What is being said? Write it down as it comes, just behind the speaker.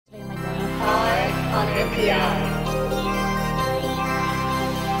on MPI.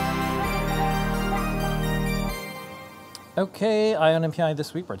 Okay, Eye on MPI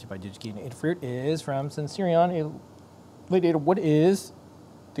this week, brought to you by DigiKey and Adafruit, is from Sensirion. Lady Ada, what is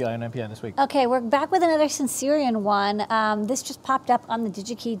the Eye on MPI this week? Okay, we're back with another Sensirion one. This just popped up on the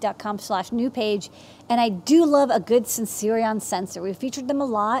digikey.com/new page, and I do love a good Sensirion sensor. We've featured them a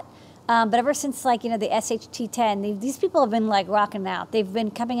lot, but ever since the SHT10, these people have been like rocking out. They've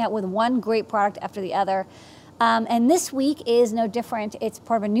been coming out with one great product after the other. And this week is no different. It's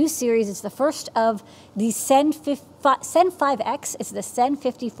part of a new series. It's the first of the Sen 5X. It's the Sen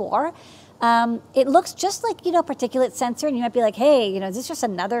 54. It looks just like, particulate sensor, and you might be like, hey, is this just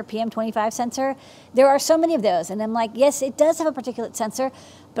another PM25 sensor? There are so many of those. And I'm like, yes, it does have a particulate sensor,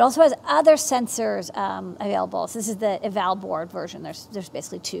 but also has other sensors available. So this is the eval board version. There's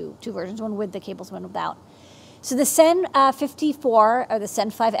basically two versions, one with the cables, one without. So the Sen 54, or the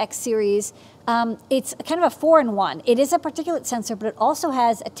Sen 5X series, it's kind of a 4-in-1. It is a particulate sensor, but it also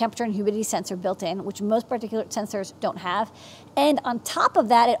has a temperature and humidity sensor built in, which most particulate sensors don't have. And on top of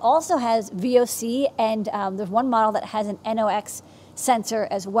that, it also has VOC, and there's one model that has an NOx sensor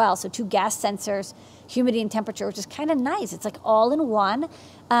as well. So 2 gas sensors, humidity and temperature, which is kind of nice. It's like all in one.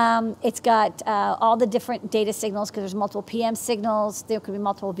 It's got all the different data signals, because there's multiple PM signals. There could be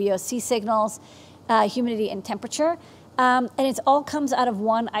multiple VOC signals. Humidity and temperature. And it all comes out of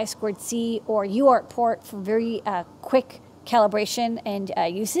one I2C or UART port for very quick calibration and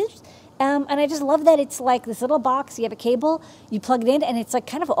usage. And I just love that it's like this little box, you have a cable, you plug it in, and it's like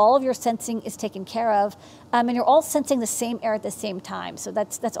kind of all of your sensing is taken care of. And you're all sensing the same air at the same time. So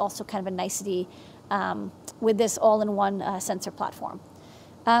that's also kind of a nicety with this all-in-one sensor platform.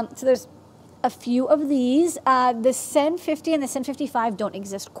 So there's a few of these. The Sen 50 and the Sen 55 don't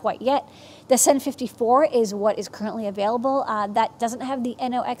exist quite yet. The Sen 54 is what is currently available. That doesn't have the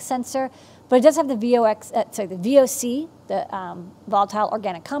NOx sensor, but it does have the VOC, the volatile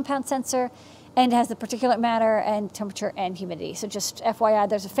organic compound sensor, and it has the particulate matter and temperature and humidity. So just FYI,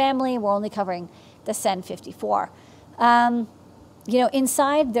 there's a family. We're only covering the Sen 54.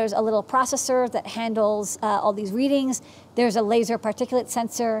 Inside there's a little processor that handles all these readings. There's a laser particulate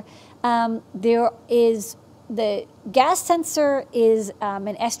sensor. There is the gas sensor is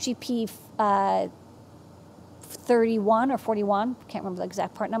an SGP 31 or 41. Can't remember the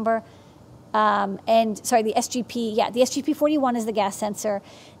exact part number. And sorry, the SGP, the SGP 41 is the gas sensor.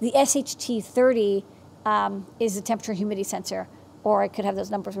 The SHT 30 is the temperature and humidity sensor, or I could have those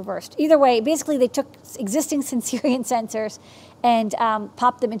numbers reversed. Either way, basically they took existing Sensirion sensors and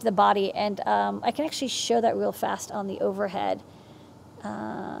popped them into the body. And I can actually show that real fast on the overhead.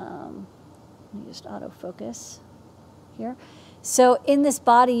 Let me just autofocus here. So in this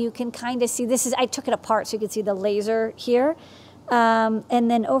body, you can kind of see, I took it apart so you can see the laser here. And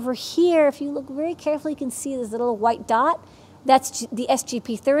then over here, if you look very carefully, you can see this little white dot. That's the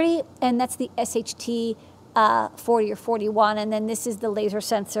SGP 30, and that's the SHT 40 or 41. And then this is the laser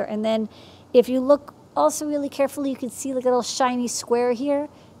sensor. And then if you look also really carefully, you can see like a little shiny square here.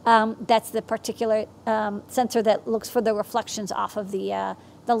 That's the particulate sensor that looks for the reflections off of the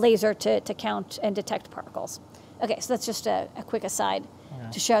laser to count and detect particles. Okay, so that's just a quick aside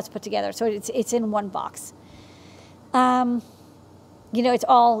to show how it's put together. So it's in one box.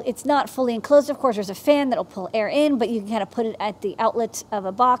 It's not fully enclosed, of course. There's a fan that'll pull air in, but you can kind of put it at the outlet of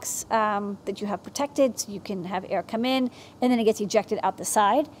a box that you have protected, so you can have air come in, and then it gets ejected out the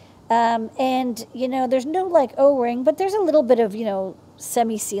side. There's no like O-ring, but there's a little bit of,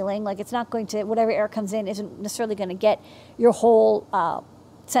 semi-sealing. Like it's not going to, whatever air comes in isn't necessarily going to get your whole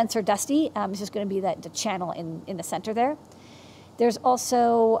sensor dusty. It's just going to be the channel in the center there. There's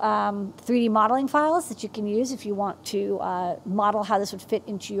also 3D modeling files that you can use if you want to model how this would fit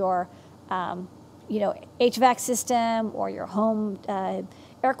into your, HVAC system or your home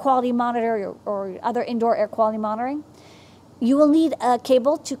air quality monitor or other indoor air quality monitoring. You will need a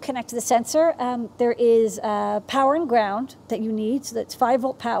cable to connect to the sensor. There is power and ground that you need. So that's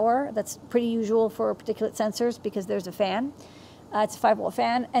 5-volt power. That's pretty usual for particulate sensors because there's a fan. It's a 5-volt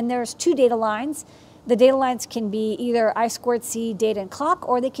fan. And there's 2 data lines. The data lines can be either I2C data and clock,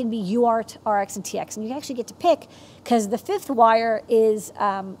 or they can be UART, RX, and TX. And you actually get to pick, because the 5th wire is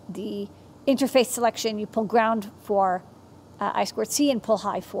the interface selection. You pull ground for I2C and pull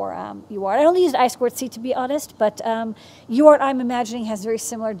high for UART. I only used I2C to be honest, but UART I'm imagining has very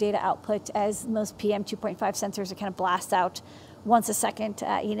similar data output as most PM 2.5 sensors. It kind of blasts out once a second,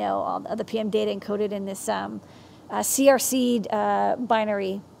 all the PM data encoded in this CRC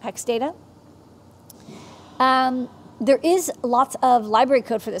binary hex data. There is lots of library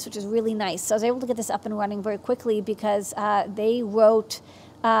code for this, which is really nice. So I was able to get this up and running very quickly because they wrote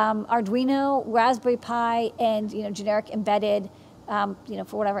Arduino, Raspberry Pi, and generic embedded,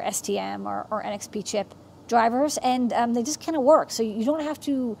 for whatever STM or NXP chip drivers, and they just kind of work. So you don't have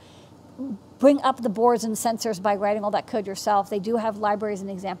to bring up the boards and sensors by writing all that code yourself. They do have libraries and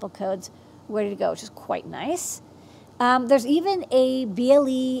example codes ready to go, which is quite nice. There's even a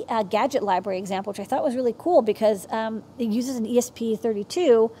BLE gadget library example, which I thought was really cool because it uses an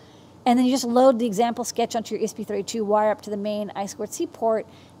ESP32, and then you just load the example sketch onto your ESP32, wire up to the main I2C port,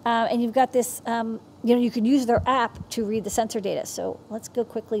 and you've got this, you can use their app to read the sensor data. So let's go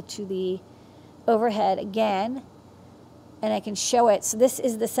quickly to the overhead again, and I can show it. So this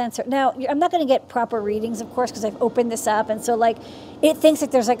is the sensor. Now, I'm not going to get proper readings, of course, because I've opened this up, and so it thinks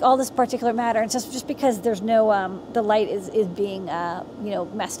there's all this particulate matter, and it's just because there's no, the light is being,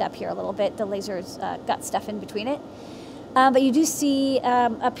 messed up here a little bit. The laser's got stuff in between it. But you do see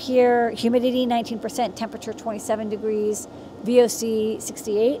up here, humidity 19%, temperature 27 degrees, VOC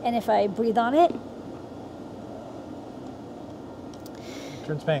 68, and if I breathe on it,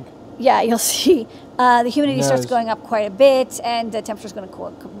 turns pink. Yeah, you'll see the humidity starts going up quite a bit, and the temperature's going to cool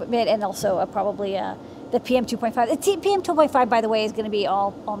up a bit, and also probably the PM 2.5. The PM 2.5, by the way, is going to be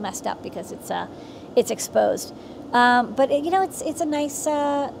all messed up because it's exposed. But it's a nice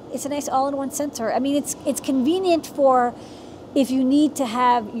all-in-one sensor. I mean, it's convenient for if you need to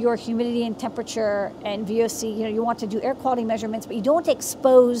have your humidity and temperature and VOC. You want to do air quality measurements, but you don't want to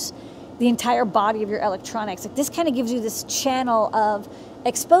expose the entire body of your electronics. This kind of gives you this channel of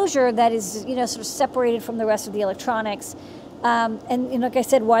exposure that is sort of separated from the rest of the electronics. And like I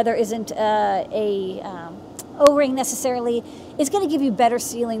said, why there isn't a O-ring necessarily, is going to give you better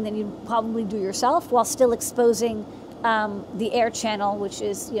sealing than you'd probably do yourself, while still exposing the air channel, which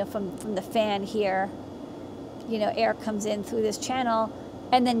is from the fan here. Air comes in through this channel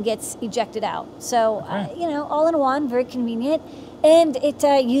and then gets ejected out. So all in one, very convenient, and it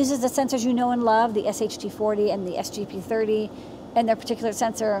uses the sensors and love, the SHT40 and the SGP30, and their particular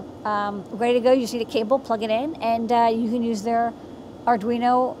sensor ready to go. You just need a cable, plug it in, and you can use their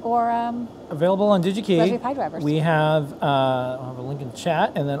Arduino or available on DigiKey. Raspberry Pi drivers. We have I'll have a link in the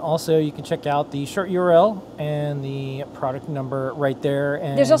chat, and then also you can check out the short URL and the product number right there.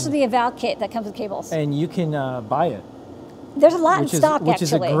 And there's also the eval kit that comes with cables, and you can buy it. There's a lot in stock, which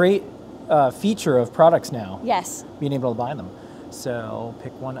is a great feature of products now. Yes, being able to buy them. So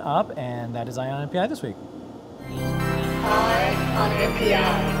pick one up, and that is Ion NPI this week. Eye on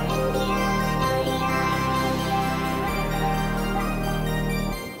NPI.